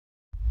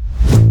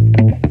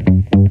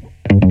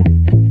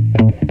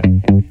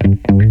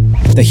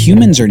The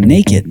humans are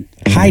naked,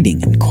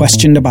 hiding and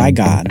questioned by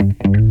God.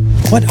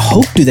 What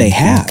hope do they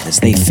have as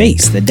they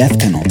face the death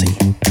penalty?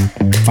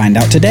 Find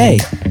out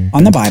today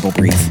on the Bible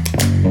Brief.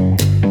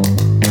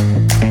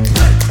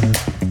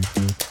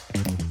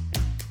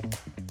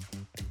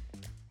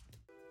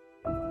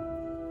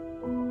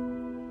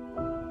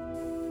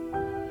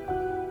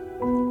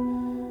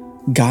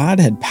 God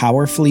had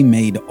powerfully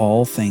made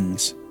all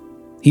things.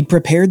 He'd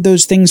prepared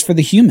those things for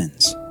the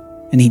humans,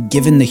 and he'd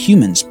given the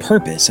humans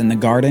purpose in the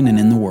garden and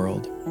in the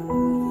world.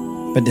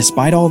 But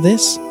despite all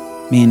this,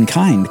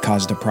 mankind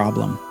caused a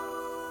problem.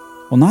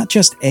 Well, not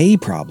just a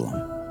problem,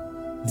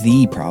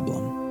 the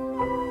problem.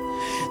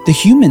 The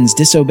humans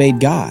disobeyed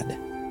God.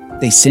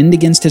 They sinned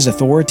against his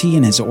authority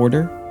and his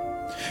order.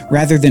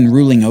 Rather than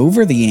ruling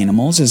over the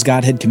animals as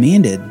God had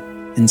commanded,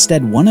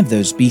 instead one of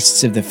those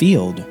beasts of the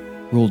field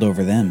ruled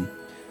over them.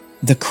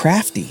 The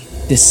crafty,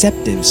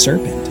 deceptive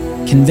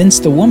serpent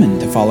convinced the woman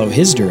to follow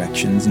his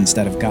directions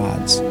instead of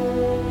God's.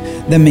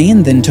 The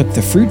man then took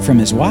the fruit from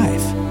his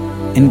wife,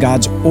 and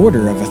God's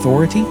order of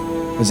authority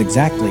was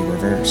exactly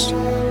reversed.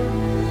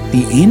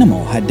 The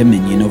animal had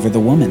dominion over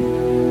the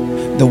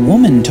woman. The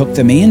woman took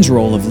the man's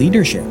role of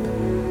leadership,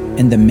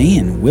 and the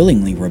man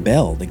willingly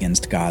rebelled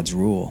against God's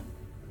rule.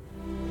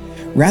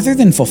 Rather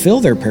than fulfill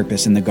their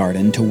purpose in the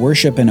garden to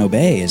worship and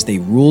obey as they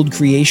ruled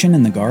creation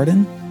in the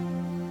garden,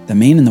 the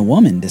man and the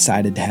woman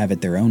decided to have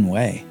it their own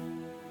way.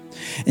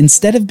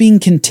 Instead of being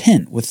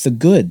content with the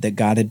good that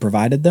God had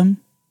provided them,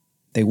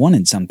 they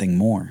wanted something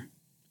more.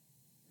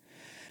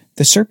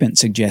 The serpent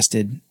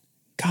suggested,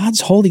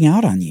 God's holding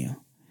out on you.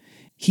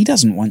 He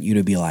doesn't want you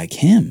to be like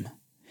him.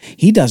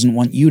 He doesn't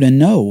want you to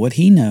know what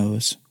he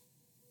knows.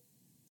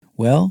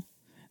 Well,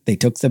 they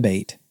took the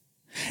bait.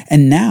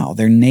 And now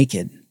they're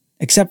naked,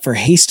 except for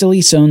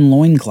hastily sewn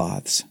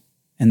loincloths,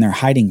 and they're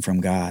hiding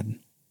from God.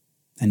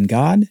 And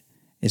God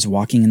is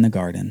walking in the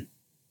garden.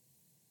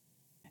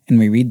 And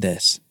we read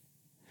this.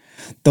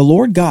 The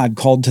Lord God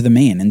called to the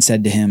man and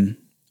said to him,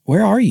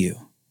 Where are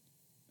you?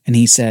 And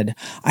he said,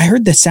 I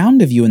heard the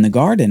sound of you in the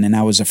garden, and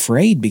I was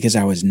afraid because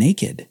I was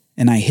naked,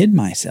 and I hid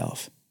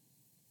myself.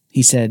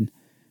 He said,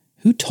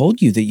 Who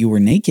told you that you were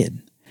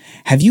naked?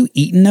 Have you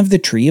eaten of the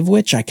tree of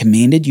which I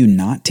commanded you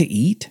not to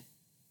eat?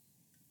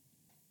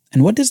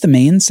 And what does the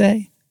man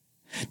say?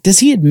 Does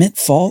he admit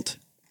fault?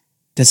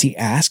 Does he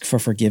ask for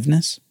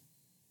forgiveness?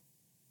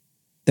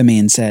 The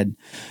man said,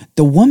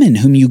 The woman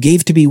whom you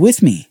gave to be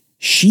with me,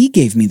 she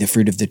gave me the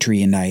fruit of the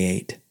tree and I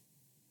ate.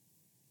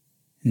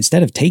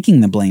 Instead of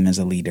taking the blame as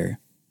a leader,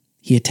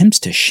 he attempts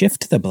to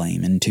shift the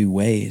blame in two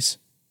ways.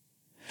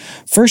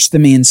 First, the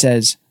man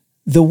says,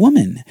 The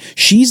woman,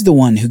 she's the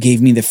one who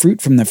gave me the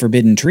fruit from the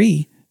forbidden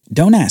tree.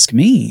 Don't ask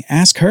me,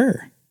 ask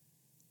her.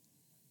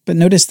 But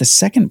notice the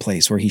second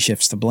place where he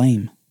shifts the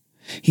blame.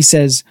 He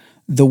says,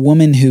 The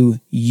woman who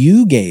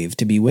you gave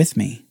to be with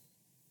me.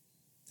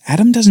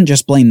 Adam doesn't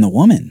just blame the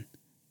woman,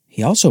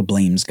 he also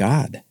blames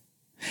God.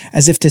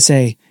 As if to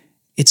say,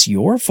 It's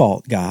your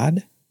fault,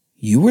 God.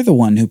 You were the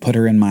one who put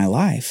her in my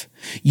life.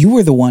 You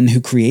were the one who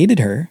created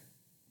her.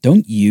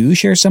 Don't you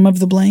share some of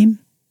the blame?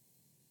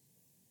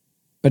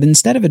 But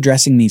instead of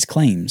addressing these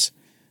claims,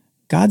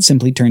 God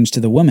simply turns to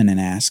the woman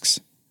and asks,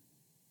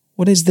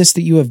 What is this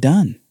that you have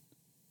done?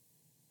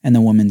 And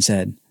the woman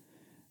said,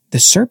 The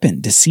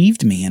serpent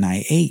deceived me and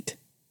I ate.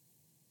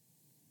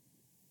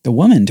 The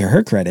woman, to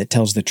her credit,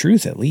 tells the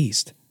truth at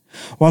least.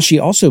 While she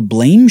also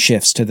blame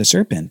shifts to the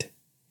serpent,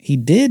 he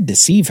did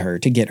deceive her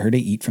to get her to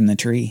eat from the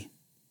tree.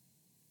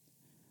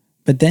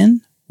 But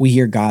then we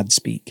hear God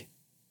speak,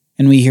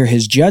 and we hear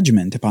his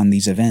judgment upon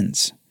these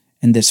events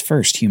and this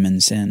first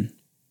human sin.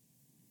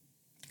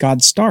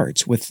 God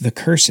starts with the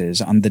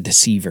curses on the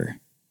deceiver.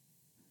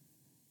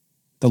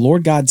 The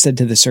Lord God said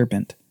to the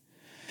serpent,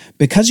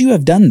 Because you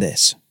have done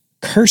this,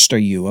 cursed are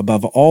you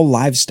above all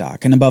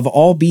livestock and above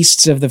all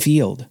beasts of the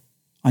field.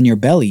 On your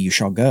belly you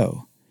shall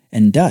go,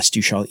 and dust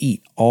you shall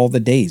eat all the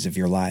days of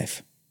your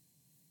life.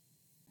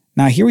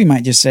 Now here we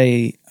might just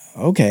say,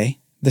 okay,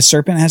 the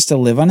serpent has to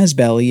live on his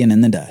belly and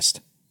in the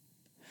dust.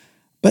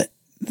 But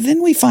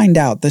then we find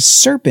out the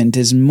serpent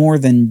is more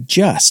than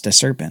just a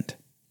serpent.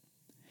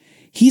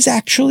 He's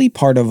actually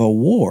part of a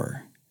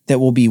war that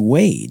will be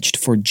waged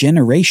for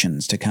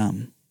generations to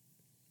come.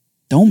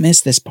 Don't miss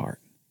this part.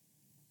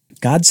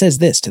 God says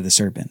this to the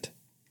serpent,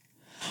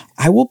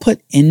 I will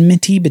put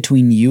enmity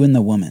between you and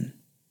the woman,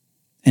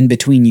 and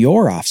between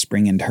your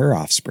offspring and her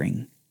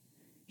offspring.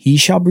 He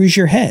shall bruise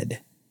your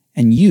head,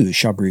 and you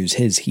shall bruise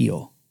his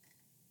heel.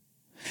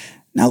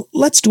 Now,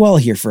 let's dwell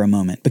here for a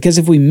moment, because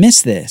if we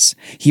miss this,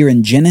 here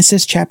in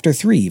Genesis chapter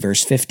 3,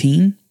 verse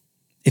 15,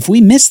 if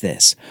we miss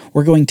this,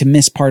 we're going to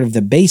miss part of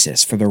the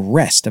basis for the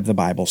rest of the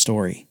Bible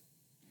story.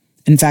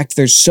 In fact,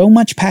 there's so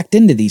much packed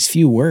into these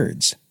few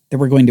words that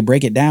we're going to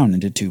break it down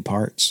into two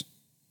parts.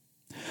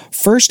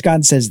 First,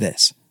 God says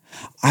this,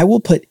 I will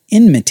put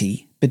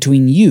enmity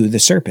between you, the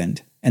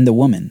serpent, and the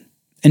woman,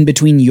 and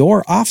between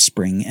your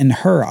offspring and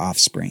her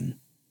offspring.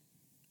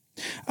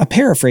 A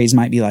paraphrase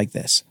might be like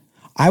this,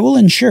 I will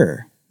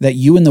ensure that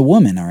you and the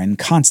woman are in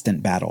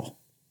constant battle.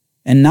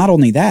 And not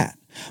only that,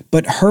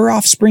 But her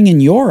offspring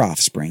and your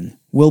offspring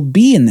will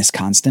be in this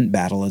constant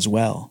battle as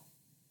well.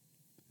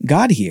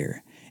 God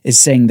here is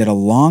saying that a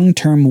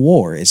long-term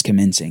war is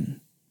commencing.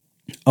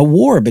 A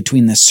war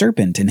between the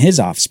serpent and his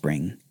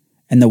offspring,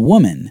 and the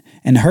woman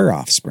and her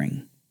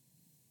offspring.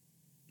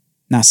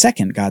 Now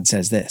second, God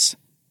says this,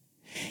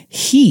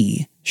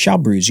 "He shall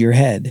bruise your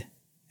head,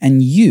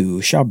 and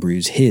you shall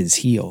bruise his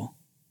heel."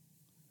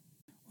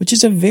 Which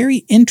is a very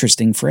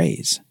interesting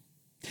phrase.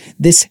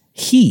 This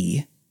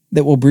he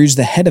that will bruise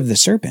the head of the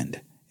serpent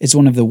is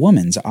one of the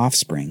woman's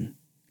offspring.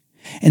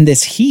 And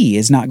this he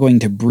is not going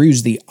to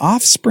bruise the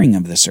offspring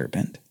of the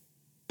serpent,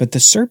 but the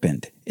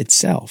serpent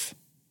itself.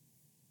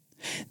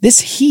 This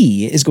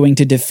he is going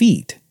to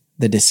defeat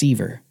the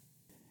deceiver.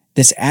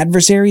 This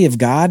adversary of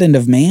God and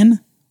of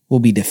man will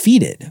be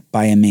defeated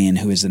by a man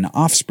who is an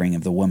offspring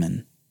of the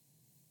woman.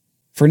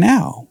 For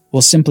now,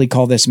 we'll simply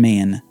call this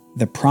man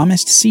the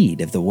promised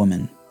seed of the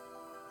woman.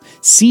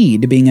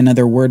 Seed being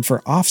another word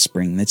for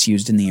offspring that's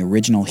used in the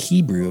original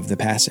Hebrew of the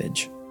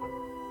passage.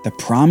 The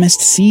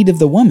promised seed of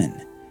the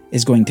woman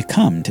is going to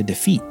come to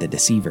defeat the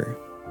deceiver.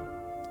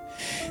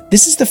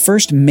 This is the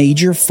first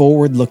major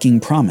forward-looking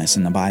promise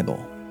in the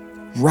Bible.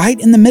 Right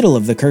in the middle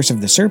of the curse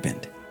of the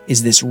serpent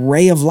is this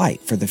ray of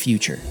light for the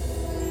future.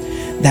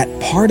 That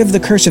part of the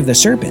curse of the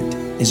serpent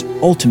is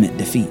ultimate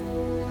defeat,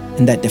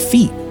 and that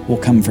defeat will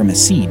come from a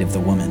seed of the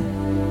woman.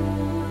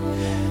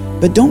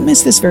 But don't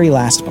miss this very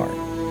last part.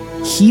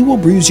 He will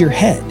bruise your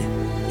head,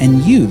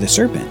 and you, the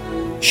serpent,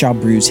 shall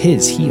bruise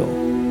his heel.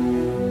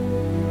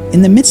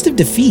 In the midst of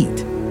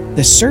defeat,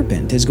 the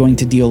serpent is going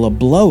to deal a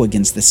blow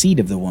against the seed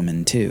of the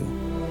woman too.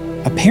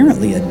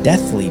 Apparently a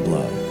deathly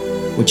blow,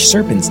 which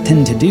serpents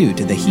tend to do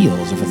to the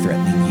heels of a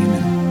threatening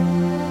human.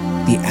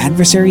 The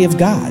adversary of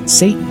God,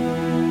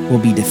 Satan, will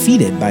be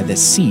defeated by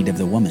this seed of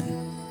the woman,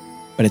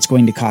 but it's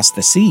going to cost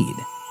the seed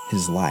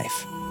his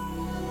life.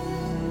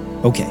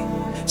 Okay,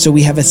 so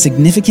we have a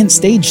significant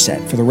stage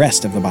set for the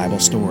rest of the Bible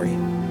story.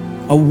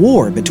 A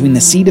war between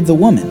the seed of the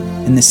woman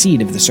and the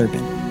seed of the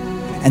serpent,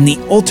 and the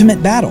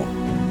ultimate battle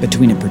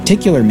between a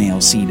particular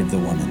male seed of the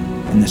woman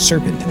and the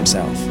serpent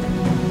himself.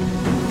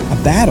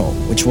 A battle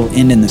which will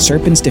end in the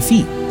serpent's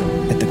defeat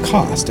at the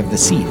cost of the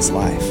seed's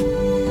life.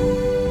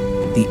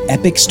 The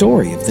epic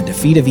story of the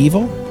defeat of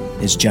evil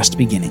is just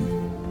beginning.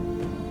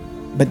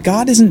 But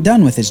God isn't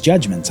done with his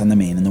judgments on the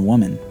man and the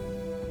woman.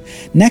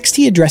 Next,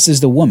 he addresses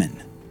the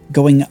woman,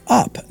 going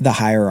up the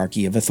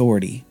hierarchy of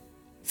authority,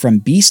 from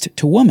beast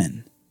to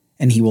woman,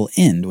 and he will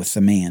end with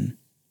the man.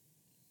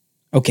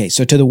 Okay,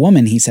 so to the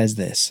woman he says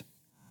this,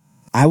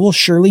 "I will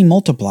surely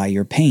multiply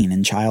your pain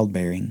in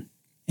childbearing.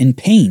 In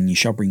pain you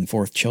shall bring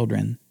forth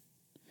children.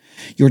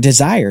 Your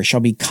desire shall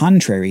be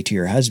contrary to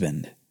your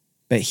husband,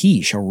 but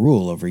he shall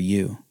rule over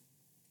you."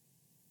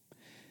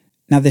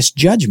 Now this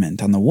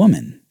judgment on the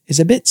woman is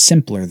a bit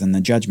simpler than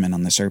the judgment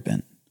on the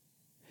serpent.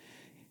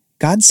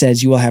 God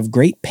says you will have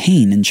great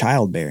pain in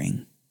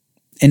childbearing,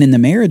 and in the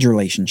marriage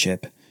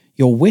relationship,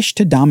 you'll wish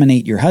to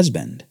dominate your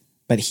husband,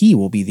 but he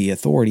will be the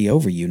authority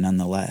over you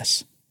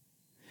nonetheless.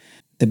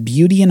 The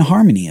beauty and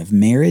harmony of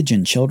marriage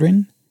and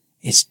children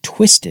is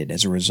twisted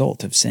as a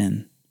result of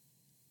sin.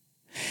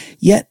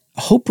 Yet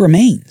hope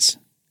remains,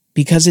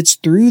 because it's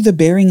through the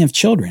bearing of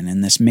children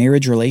in this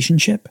marriage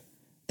relationship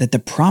that the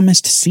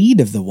promised seed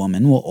of the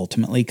woman will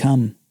ultimately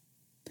come.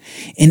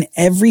 In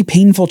every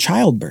painful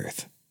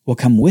childbirth will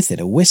come with it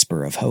a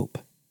whisper of hope,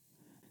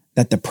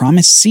 that the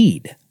promised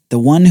seed, the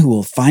one who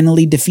will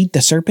finally defeat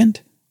the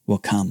serpent, will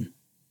come.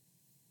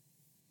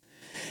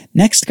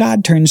 Next,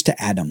 God turns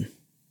to Adam.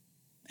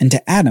 And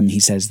to Adam he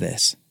says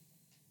this,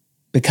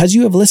 "Because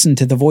you have listened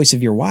to the voice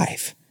of your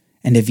wife,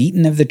 and have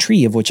eaten of the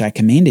tree of which I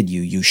commanded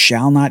you, you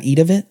shall not eat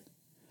of it.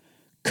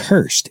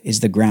 Cursed is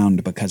the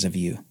ground because of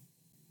you.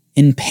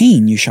 In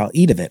pain you shall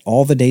eat of it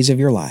all the days of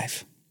your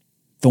life.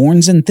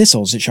 Thorns and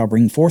thistles it shall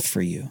bring forth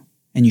for you,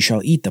 and you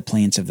shall eat the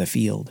plants of the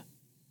field.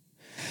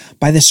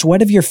 By the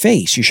sweat of your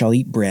face you shall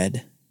eat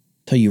bread,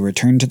 till you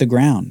return to the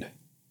ground,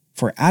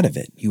 for out of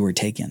it you were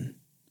taken.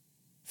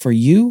 For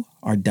you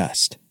are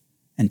dust,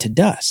 and to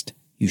dust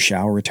you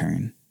shall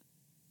return."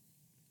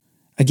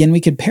 Again,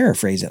 we could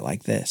paraphrase it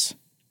like this.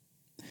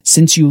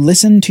 "Since you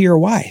listened to your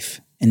wife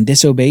and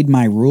disobeyed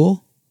my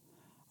rule,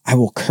 I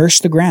will curse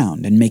the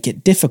ground and make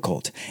it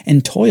difficult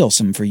and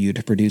toilsome for you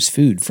to produce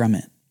food from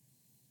it.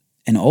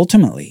 And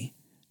ultimately,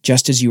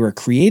 just as you are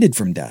created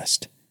from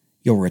dust,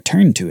 you'll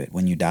return to it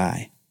when you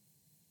die."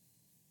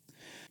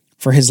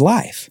 For his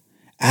life,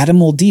 Adam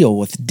will deal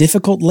with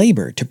difficult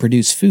labor to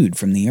produce food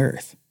from the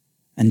earth,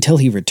 until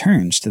he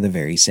returns to the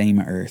very same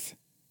earth.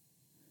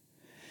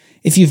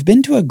 If you've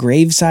been to a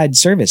graveside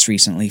service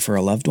recently for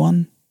a loved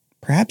one,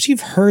 perhaps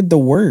you've heard the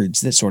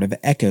words that sort of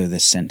echo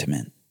this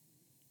sentiment.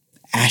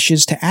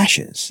 Ashes to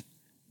ashes,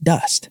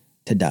 dust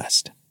to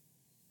dust.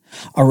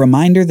 A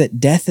reminder that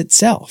death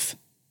itself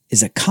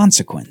is a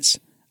consequence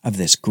of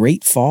this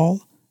great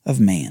fall of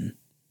man.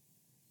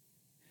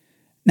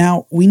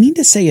 Now, we need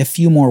to say a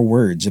few more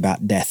words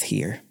about death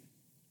here.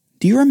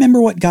 Do you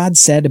remember what God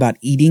said about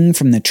eating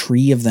from the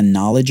tree of the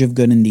knowledge of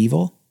good and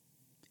evil?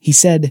 He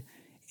said,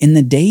 In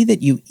the day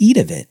that you eat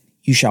of it,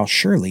 you shall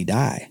surely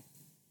die.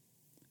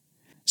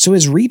 So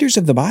as readers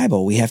of the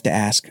Bible, we have to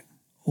ask,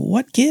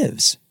 what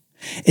gives?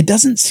 It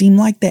doesn't seem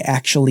like they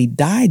actually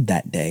died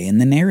that day in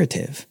the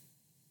narrative.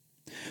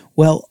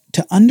 Well,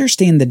 to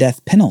understand the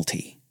death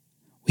penalty,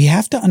 we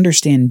have to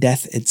understand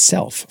death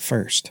itself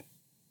first.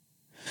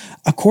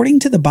 According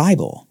to the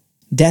Bible,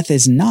 death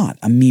is not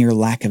a mere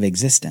lack of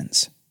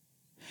existence.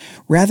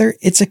 Rather,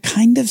 it's a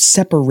kind of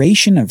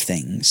separation of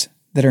things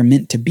that are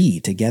meant to be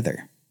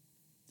together.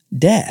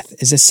 Death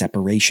is a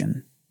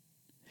separation.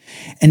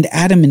 And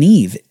Adam and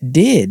Eve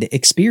did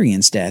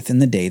experience death in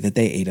the day that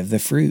they ate of the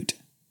fruit.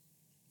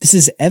 This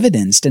is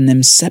evidenced in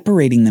them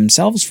separating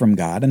themselves from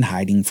God and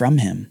hiding from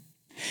Him.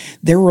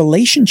 Their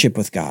relationship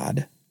with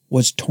God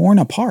was torn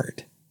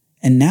apart,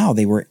 and now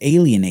they were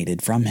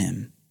alienated from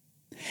Him.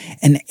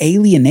 An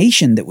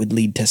alienation that would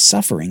lead to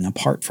suffering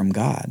apart from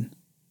God.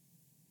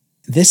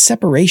 This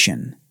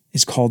separation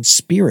is called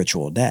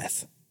spiritual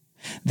death,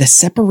 the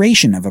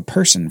separation of a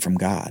person from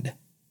God.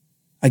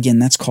 Again,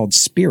 that's called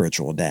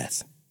spiritual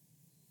death.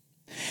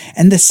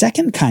 And the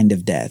second kind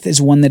of death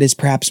is one that is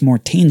perhaps more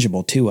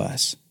tangible to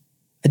us,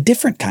 a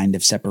different kind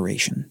of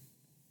separation.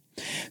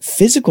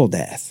 Physical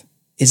death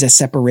is a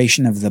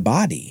separation of the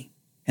body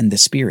and the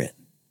spirit.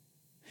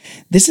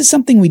 This is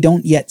something we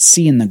don't yet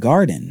see in the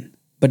garden,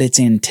 but it's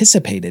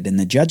anticipated in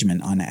the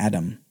judgment on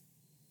Adam.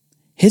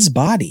 His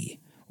body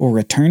will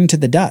return to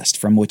the dust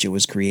from which it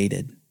was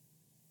created.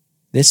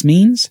 This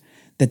means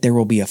that there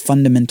will be a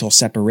fundamental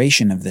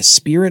separation of the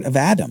spirit of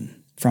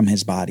Adam from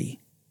his body.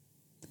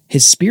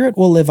 His spirit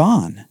will live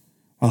on,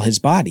 while his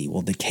body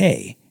will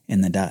decay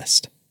in the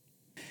dust.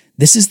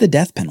 This is the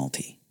death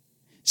penalty,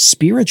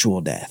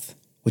 spiritual death,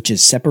 which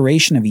is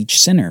separation of each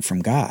sinner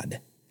from God,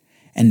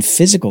 and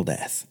physical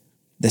death,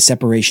 the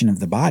separation of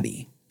the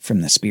body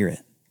from the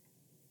spirit.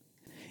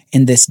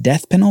 And this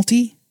death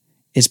penalty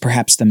is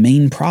perhaps the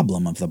main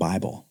problem of the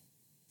Bible.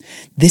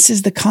 This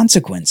is the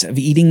consequence of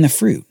eating the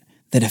fruit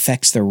that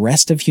affects the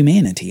rest of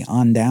humanity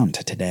on down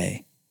to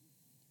today.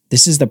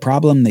 This is the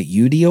problem that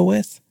you deal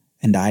with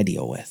and I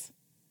deal with.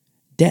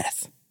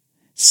 Death,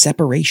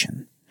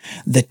 separation,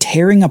 the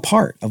tearing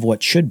apart of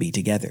what should be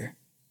together.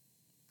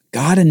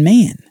 God and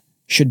man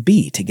should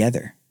be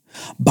together.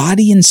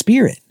 Body and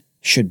spirit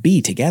should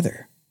be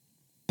together.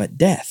 But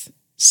death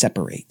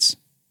separates.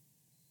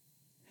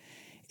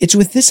 It's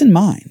with this in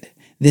mind,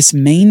 this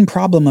main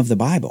problem of the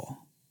Bible,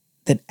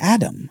 that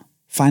Adam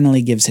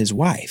finally gives his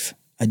wife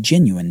a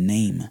genuine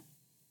name.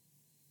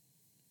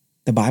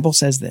 The Bible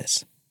says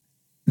this: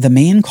 "The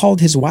man called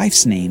his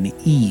wife's name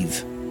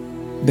Eve,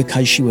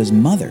 because she was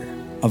mother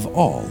of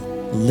all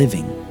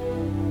living."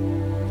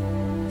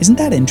 Isn't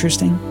that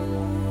interesting?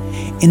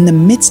 In the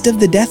midst of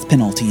the death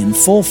penalty in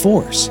full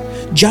force,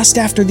 just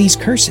after these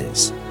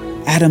curses,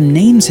 Adam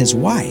names his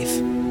wife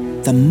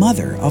the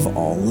mother of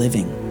all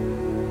living.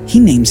 He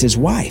names his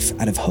wife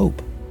out of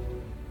hope.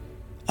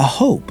 A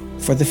hope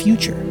for the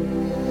future.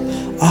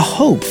 A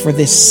hope for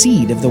this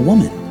seed of the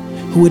woman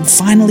who would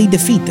finally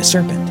defeat the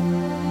serpent.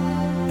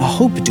 A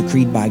hope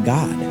decreed by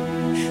God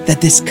that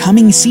this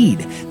coming seed,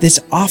 this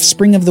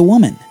offspring of the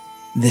woman,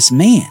 this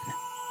man,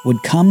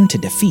 would come to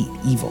defeat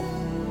evil.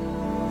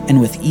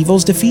 And with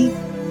evil's defeat,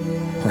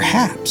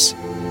 perhaps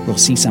we'll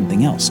see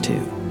something else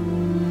too.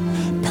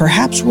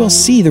 Perhaps we'll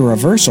see the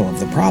reversal of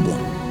the problem.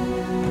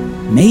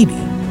 Maybe,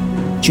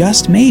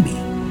 just maybe,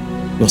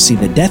 we'll see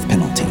the death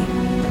penalty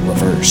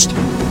reversed.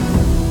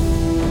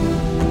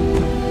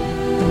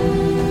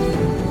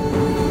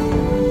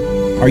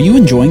 Are you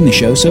enjoying the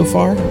show so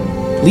far?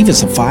 Leave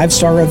us a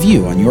 5-star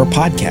review on your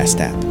podcast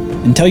app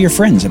and tell your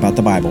friends about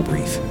the Bible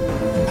Brief,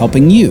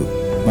 helping you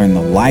learn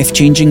the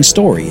life-changing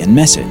story and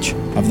message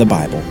of the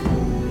Bible.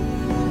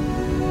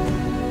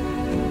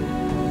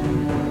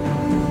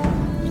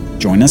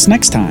 Join us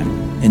next time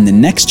in the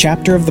next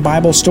chapter of the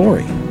Bible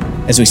story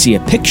as we see a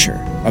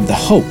picture of the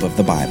hope of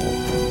the Bible,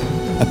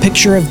 a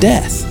picture of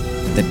death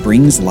that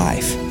brings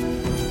life.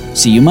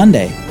 See you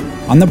Monday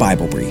on the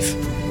Bible Brief.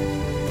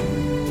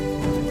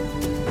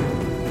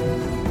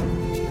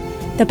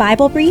 The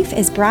Bible Brief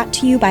is brought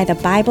to you by the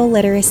Bible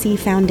Literacy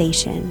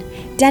Foundation,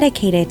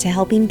 dedicated to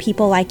helping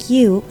people like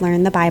you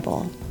learn the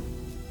Bible.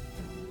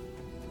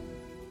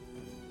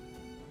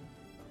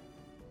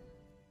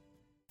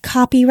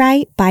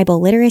 Copyright Bible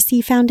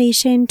Literacy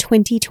Foundation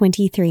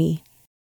 2023.